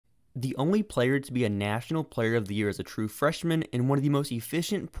the only player to be a National Player of the Year as a true freshman and one of the most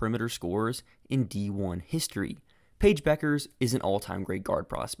efficient perimeter scorers in D1 history. Paige Bueckers is an all-time great guard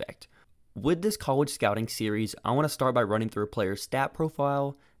prospect. With this college scouting series, I want to start by running through a player's stat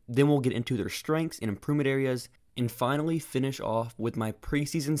profile, then we'll get into their strengths and improvement areas, and finally finish off with my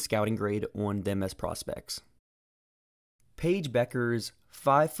preseason scouting grade on them as prospects. Paige Bueckers,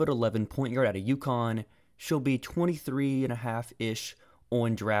 5'11" point guard out of UConn. She'll be 23.5-ish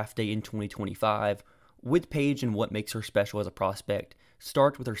on draft day in 2025. With Paige and what makes her special as a prospect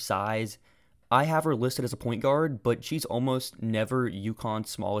starts with her size. I have her listed as a point guard, but she's almost never UConn's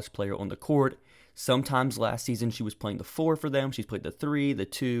smallest player on the court. Sometimes last season she was playing the 4 for them. She's played the 3, the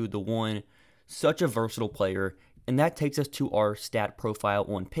 2, the 1. Such a versatile player. And that takes us to our stat profile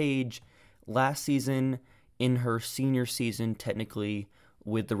on Paige. Last season, in her senior season, technically,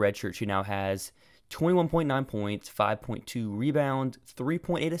 with the red shirt she now has, 21.9 points, 5.2 rebounds,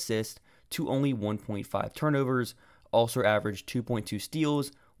 3.8 assists, to only 1.5 turnovers. Also averaged 2.2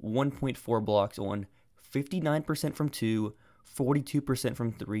 steals, 1.4 blocks on 59% from 2, 42%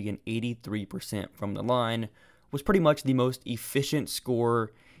 from 3, and 83% from the line. Was pretty much the most efficient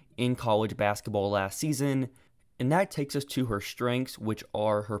scorer in college basketball last season. And that takes us to her strengths, which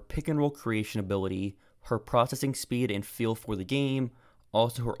are her pick and roll creation ability, her processing speed and feel for the game,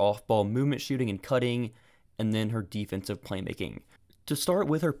 also her off-ball movement shooting and cutting, and then her defensive playmaking. To start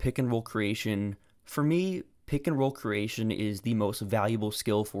with her pick and roll creation, for me, pick and roll creation is the most valuable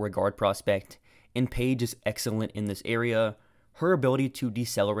skill for a guard prospect, and Paige is excellent in this area. Her ability to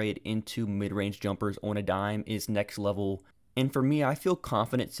decelerate into mid-range jumpers on a dime is next level. And for me, I feel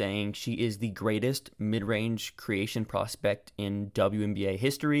confident saying she is the greatest mid-range creation prospect in WNBA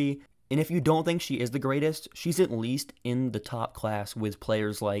history. And if you don't think she is the greatest, she's at least in the top class with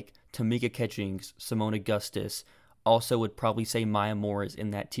players like Tamika Catchings, Simone Augustus. Also would probably say Maya Moore is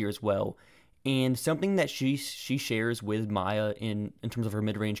in that tier as well. And something that she shares with Maya in terms of her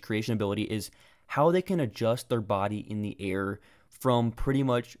mid-range creation ability is how they can adjust their body in the air from pretty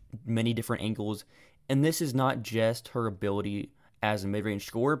much many different angles. And this is not just her ability as a mid-range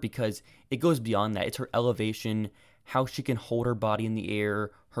scorer, because it goes beyond that. It's her elevation, how she can hold her body in the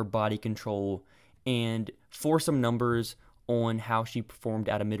air, her body control. And for some numbers on how she performed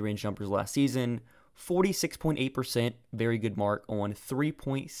out of mid-range jumpers last season, 46.8%, very good mark on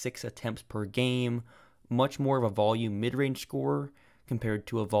 3.6 attempts per game. Much more of a volume mid-range scorer compared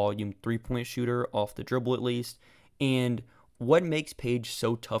to a volume three-point shooter off the dribble at least. And what makes Paige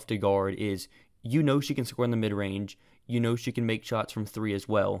so tough to guard is she can score in the mid-range. She can make shots from 3 as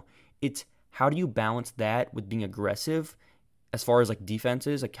well. It's how do you balance that with being aggressive as far as like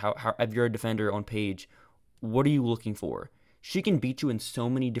defenses? Like how if you're a defender on Paige, what are you looking for? She can beat you in so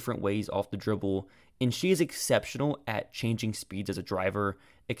many different ways off the dribble, and she is exceptional at changing speeds as a driver,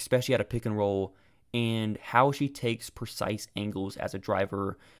 especially at a pick and roll, and how she takes precise angles as a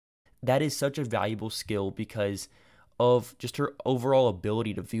driver. That is such a valuable skill because of just her overall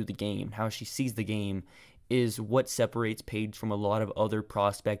ability to view the game. How she sees the game is what separates Paige from a lot of other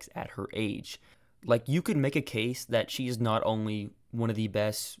prospects at her age. Like, you could make a case that she is not only one of the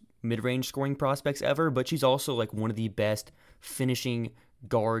best mid-range scoring prospects ever, but she's also like one of the best finishing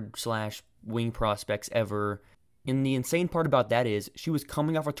guard slash wing prospects ever. And the insane part about that is she was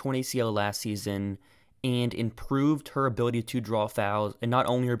coming off a torn ACL last season and improved her ability to draw fouls, and not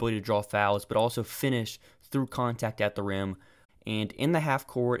only her ability to draw fouls, but also finish through contact at the rim. And in the half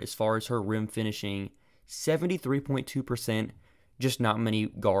court, as far as her rim finishing, 73.2%, just not many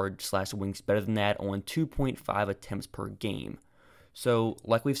guard slash wings better than that on 2.5 attempts per game. So,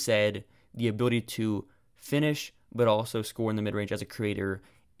 like we've said, the ability to finish, but also score in the mid-range as a creator,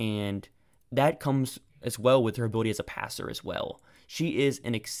 and that comes as well with her ability as a passer as well. She is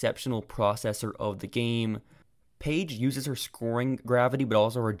an exceptional processor of the game. Paige uses her scoring gravity, but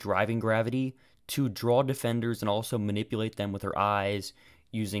also her driving gravity to draw defenders and also manipulate them with her eyes,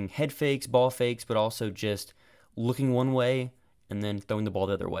 using head fakes, ball fakes, but also just looking one way and then throwing the ball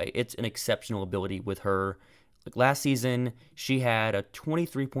the other way. It's an exceptional ability with her. Like last season, she had a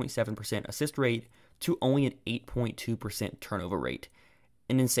 23.7% assist rate to only an 8.2% turnover rate.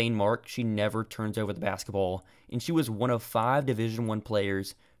 An insane mark. She never turns over the basketball, and she was one of 5 Division I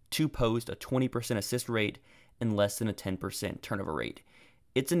players to post a 20% assist rate and less than a 10% turnover rate.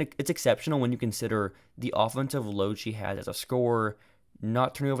 It's exceptional when you consider the offensive load she has as a scorer,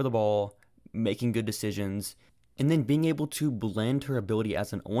 not turning over the ball, making good decisions, and then being able to blend her ability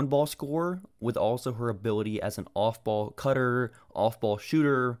as an on-ball scorer with also her ability as an off-ball cutter, off-ball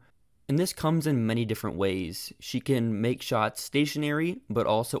shooter. And this comes in many different ways. She can make shots stationary, but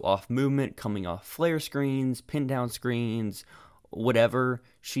also off movement, coming off flare screens, pin down screens, whatever.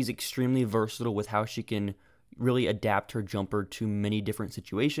 She's extremely versatile with how she can really adapt her jumper to many different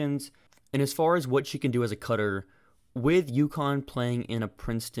situations. And as far as what she can do as a cutter, with UConn playing in a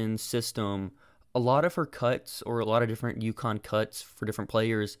Princeton system, a lot of her cuts, or a lot of different UConn cuts for different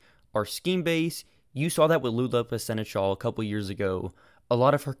players, are scheme-based. You saw that with Lula Seneschal a couple years ago. A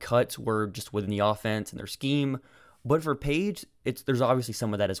lot of her cuts were just within the offense and their scheme. But for Paige, there's obviously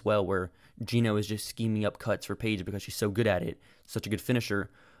some of that as well, where Gino is just scheming up cuts for Paige because she's so good at it, such a good finisher.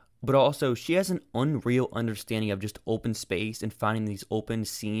 But also, she has an unreal understanding of just open space and finding these open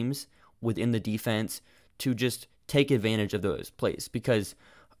seams within the defense to just take advantage of those plays. Because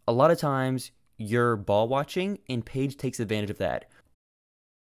a lot of times, you're ball watching, and Paige takes advantage of that.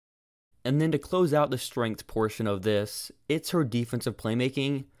 And then to close out the strength portion of this, it's her defensive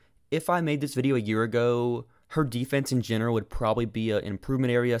playmaking. If I made this video a year ago, her defense in general would probably be an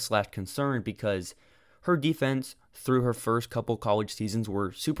improvement area / concern, because her defense through her first couple college seasons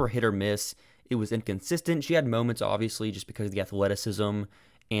were super hit or miss. It was inconsistent. She had moments, obviously, just because of the athleticism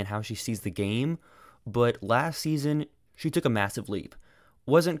and how she sees the game. But last season, she took a massive leap.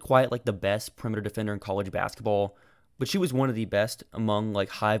 Wasn't quite like the best perimeter defender in college basketball, but she was one of the best among like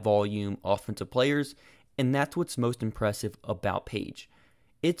high volume offensive players, and that's what's most impressive about Paige.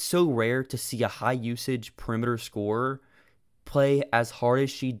 It's so rare to see a high usage perimeter scorer play as hard as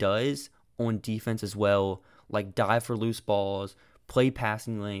she does on defense as well, like dive for loose balls, play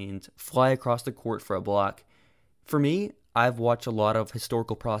passing lanes, fly across the court for a block. For me, I've watched a lot of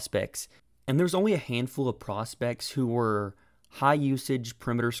historical prospects, and there's only a handful of prospects who were high usage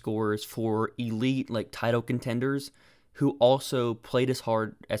perimeter scorers for elite like title contenders who also played as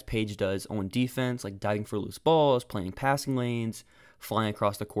hard as Paige does on defense, like diving for loose balls, playing passing lanes, flying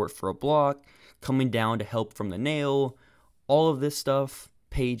across the court for a block, coming down to help from the nail. All of this stuff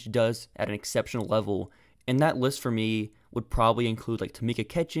Paige does at an exceptional level, and that list for me would probably include like Tamika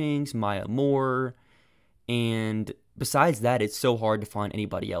Catchings, Maya Moore, and besides that, it's so hard to find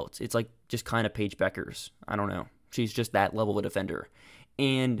anybody else. It's like just kind of Paige Bueckers. I don't know. She's just that level of defender.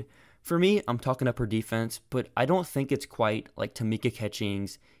 And for me, I'm talking up her defense, but I don't think it's quite like Tamika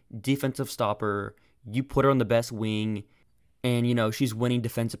Catchings, defensive stopper. You put her on the best wing, and she's winning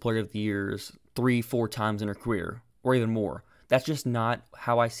Defensive Player of the Years 3-4 times in her career, or even more. That's just not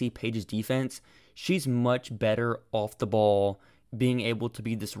how I see Paige's defense. She's much better off the ball, being able to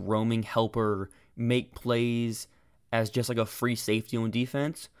be this roaming helper, make plays as just like a free safety on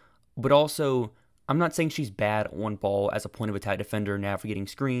defense, but also I'm not saying she's bad on ball as a point of attack defender, navigating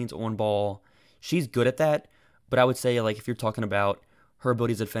screens on ball. She's good at that, but I would say like if you're talking about her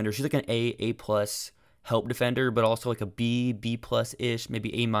ability as a defender, she's like an A+ help defender, but also like a B+ ish,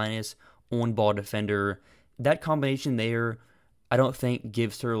 maybe A- on ball defender. That combination there, I don't think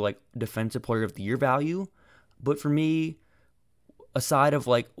gives her like Defensive Player of the Year value. But for me, aside of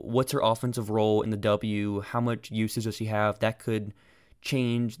like what's her offensive role in the W, how much usage does she have, that could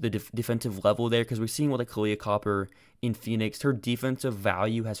change the defensive level there, because we're seeing with like Kalia Copper in Phoenix, her defensive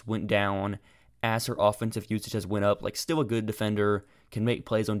value has went down as her offensive usage has went up. Like still a good defender, can make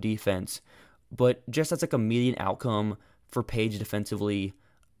plays on defense, but just as like a median outcome for Paige defensively,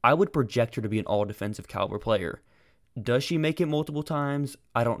 I would project her to be an all defensive caliber player. Does she make it multiple times?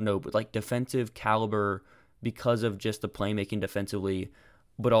 I don't know, but like defensive caliber because of just the playmaking defensively,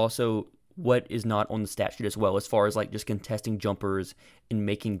 but also what is not on the stat sheet as well, as far as like just contesting jumpers and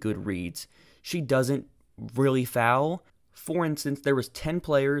making good reads. She doesn't really foul. For instance, there was 10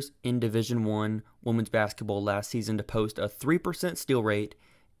 players in Division I women's basketball last season to post a 3% steal rate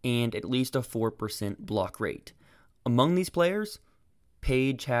and at least a 4% block rate. Among these players,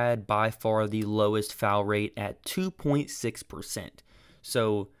 Paige had by far the lowest foul rate at 2.6%.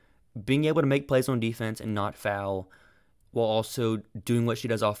 So being able to make plays on defense and not foul while also doing what she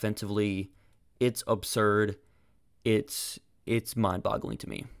does offensively, it's absurd. It's mind-boggling to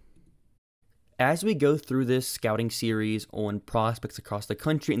me. As we go through this scouting series on prospects across the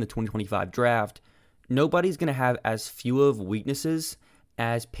country in the 2025 draft, nobody's going to have as few of weaknesses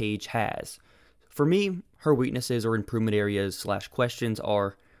as Paige has. For me, her weaknesses or improvement areas / questions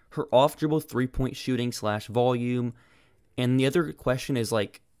are her off-dribble three-point shooting / volume, and the other question is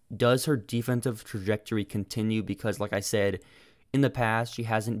like, does her defensive trajectory continue? Because like I said, in the past, she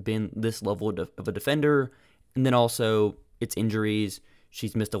hasn't been this level of a defender. And then also, it's injuries.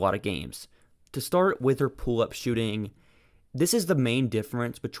 She's missed a lot of games. To start with her pull-up shooting, this is the main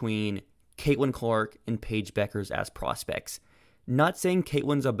difference between Caitlin Clark and Paige Bueckers as prospects. Not saying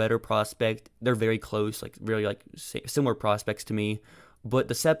Caitlin's a better prospect. They're very close, like very like similar prospects to me. But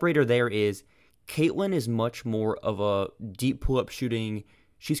the separator there is Caitlin is much more of a deep pull-up shooting.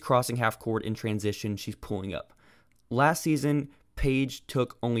 She's crossing half court in transition. She's pulling up. Last season, Paige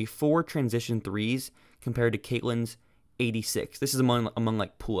took only 4 transition threes compared to Caitlin's 86. This is among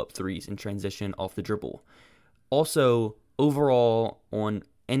like pull-up threes in transition off the dribble. Also, overall, on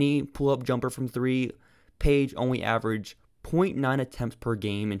any pull-up jumper from 3, Paige only averaged 0.9 attempts per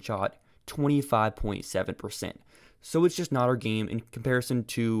game and shot 25.7%. So it's just not her game. In comparison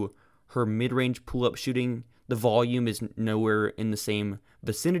to her mid-range pull-up shooting, the volume is nowhere in the same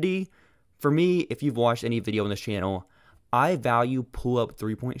vicinity. For me, if you've watched any video on this channel, I value pull-up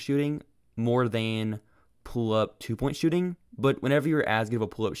 3-point shooting more than pull-up 2-point shooting. But whenever you're as good of a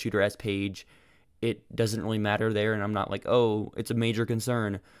pull-up shooter as Paige, it doesn't really matter there, and I'm not like, oh, it's a major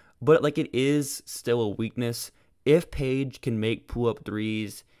concern. But like, it is still a weakness. If Paige can make pull-up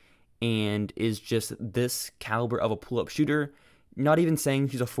threes and is just this caliber of a pull-up shooter, not even saying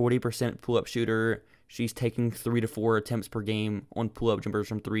she's a 40% pull-up shooter, she's taking 3 to 4 attempts per game on pull-up jumpers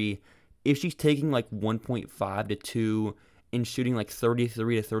from 3. If she's taking like 1.5 to 2 and shooting like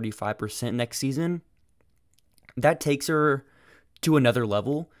 33 to 35% next season, that takes her to another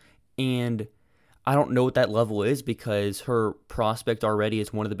level. And I don't know what that level is because her prospect already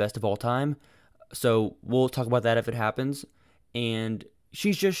is one of the best of all time. So we'll talk about that if it happens. And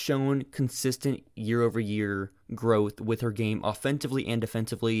she's just shown consistent year-over-year growth with her game offensively and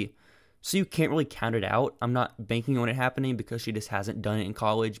defensively. So you can't really count it out. I'm not banking on it happening because she just hasn't done it in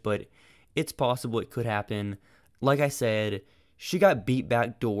college, but it's possible it could happen. Like I said, she got beat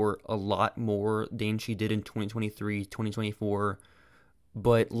backdoor a lot more than she did in 2023, 2024.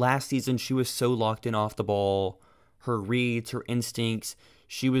 But last season, she was so locked in off the ball. Her reads, her instincts,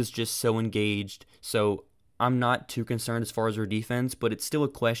 she was just so engaged. So I'm not too concerned as far as her defense, but it's still a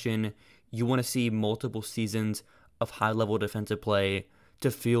question. You want to see multiple seasons of high-level defensive play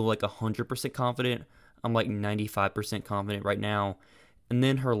to feel like 100% confident. I'm like 95% confident right now. And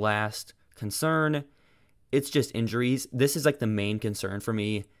then her last concern, it's just injuries. This is like the main concern for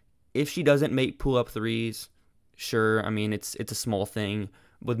me. If she doesn't make pull-up threes, sure, I mean, it's a small thing.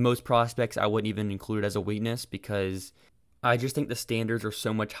 With most prospects, I wouldn't even include it as a weakness because I just think the standards are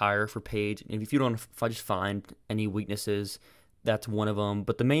so much higher for Paige. And if I just find any weaknesses, that's one of them.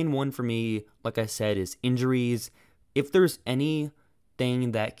 But the main one for me, like I said, is injuries. If there's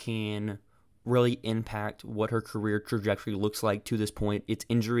anything that can really impact what her career trajectory looks like to this point, it's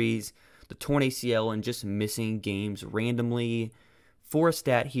injuries, the torn ACL, and just missing games randomly. For a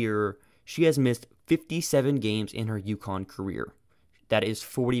stat here, she has missed 57 games in her UConn career. That is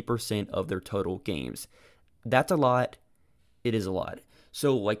 40% of their total games. That's a lot. It is a lot.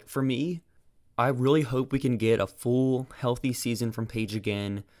 So, like, for me, I really hope we can get a full, healthy season from Paige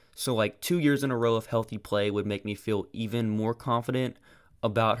again. So, like, 2 years in a row of healthy play would make me feel even more confident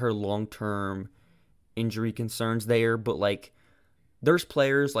about her long-term injury concerns there. But, like, there's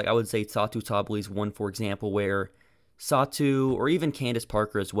players, like I would say Satu Tabli's one, for example, where Satu, or even Candace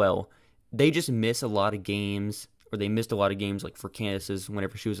Parker as well, they just miss a lot of games, or they missed a lot of games, like for Candace's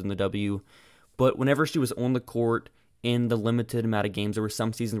whenever she was in the W. But whenever she was on the court in the limited amount of games, there were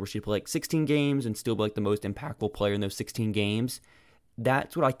some seasons where she'd play like 16 games and still be like the most impactful player in those 16 games.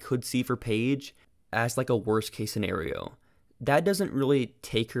 That's what I could see for Paige as like a worst case scenario. That doesn't really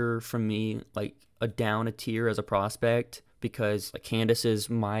take her from me like down a tier as a prospect, because like Candace is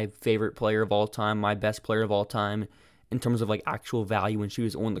my favorite player of all time, my best player of all time in terms of like actual value when she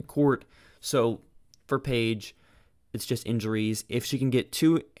was on the court. So for Paige, it's just injuries. If she can get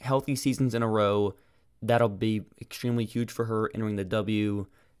 2 healthy seasons in a row, that'll be extremely huge for her entering the W.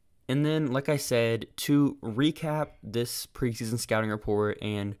 And then, like I said, to recap this preseason scouting report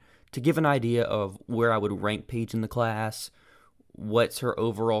and to give an idea of where I would rank Paige in the class, what's her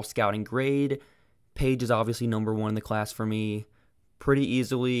overall scouting grade, Paige is obviously number 1 in the class for me, pretty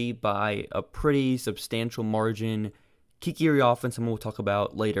easily by a pretty substantial margin. Kiki Iriafen, someone we'll talk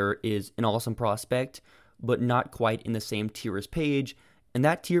about later, is an awesome prospect, but not quite in the same tier as Paige. And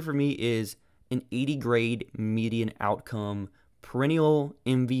that tier for me is an 80 grade median outcome. Perennial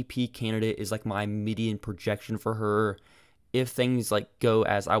MVP candidate is like my median projection for her. If things like go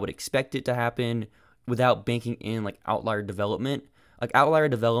as I would expect it to happen without banking in like outlier development. Like outlier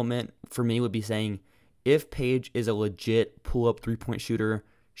development for me would be saying if Paige is a legit pull-up 3-point shooter,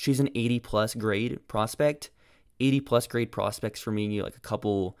 she's an 80 plus grade prospect. 80 plus grade prospects for me, like a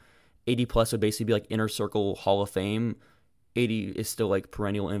couple 80 plus would basically be like inner circle Hall of Fame. 80 is still like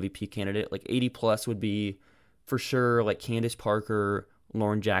perennial MVP candidate. Like 80 plus would be for sure like Candace Parker,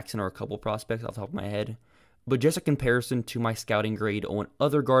 Lauren Jackson are a couple prospects off the top of my head. But just a comparison to my scouting grade on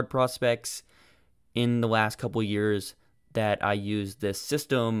other guard prospects in the last couple years that I used this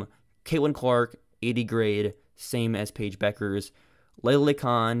system, Caitlin Clark, 80 grade, same as Paige Bueckers. Layla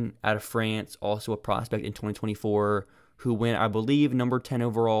Khan out of France, also a prospect in 2024, who went, I believe, number 10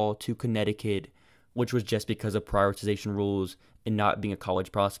 overall to Connecticut, which was just because of prioritization rules and not being a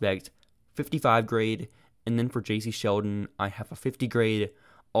college prospect. 55 grade. And then for JC Sheldon, I have a 50 grade.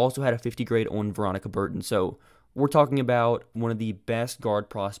 Also had a 50 grade on Veronica Burton. So we're talking about one of the best guard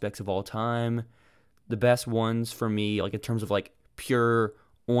prospects of all time. The best ones for me, like in terms of like pure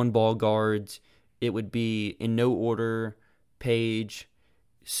on-ball guards, it would be in no order: Paige,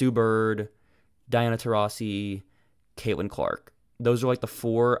 Sue Bird, Diana Taurasi, Caitlin Clark. Those are like the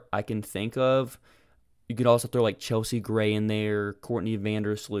four I can think of. You could also throw like Chelsea Gray in there, Courtney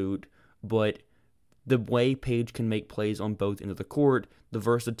Vandersloot, but the way Paige can make plays on both ends of the court, the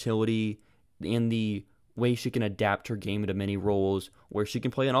versatility, and the way she can adapt her game into many roles, where she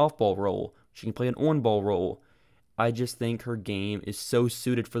can play an off-ball role, she can play an on-ball role. I just think her game is so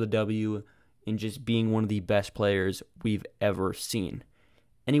suited for the W and just being one of the best players we've ever seen.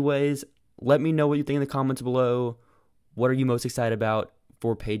 Anyways, let me know what you think in the comments below. What are you most excited about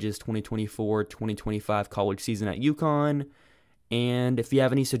for Paige's 2024-2025 college season at UConn? And if you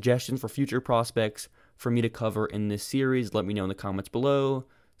have any suggestions for future prospects for me to cover in this series, let me know in the comments below.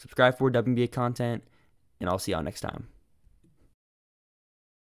 Subscribe for WNBA content, and I'll see y'all next time.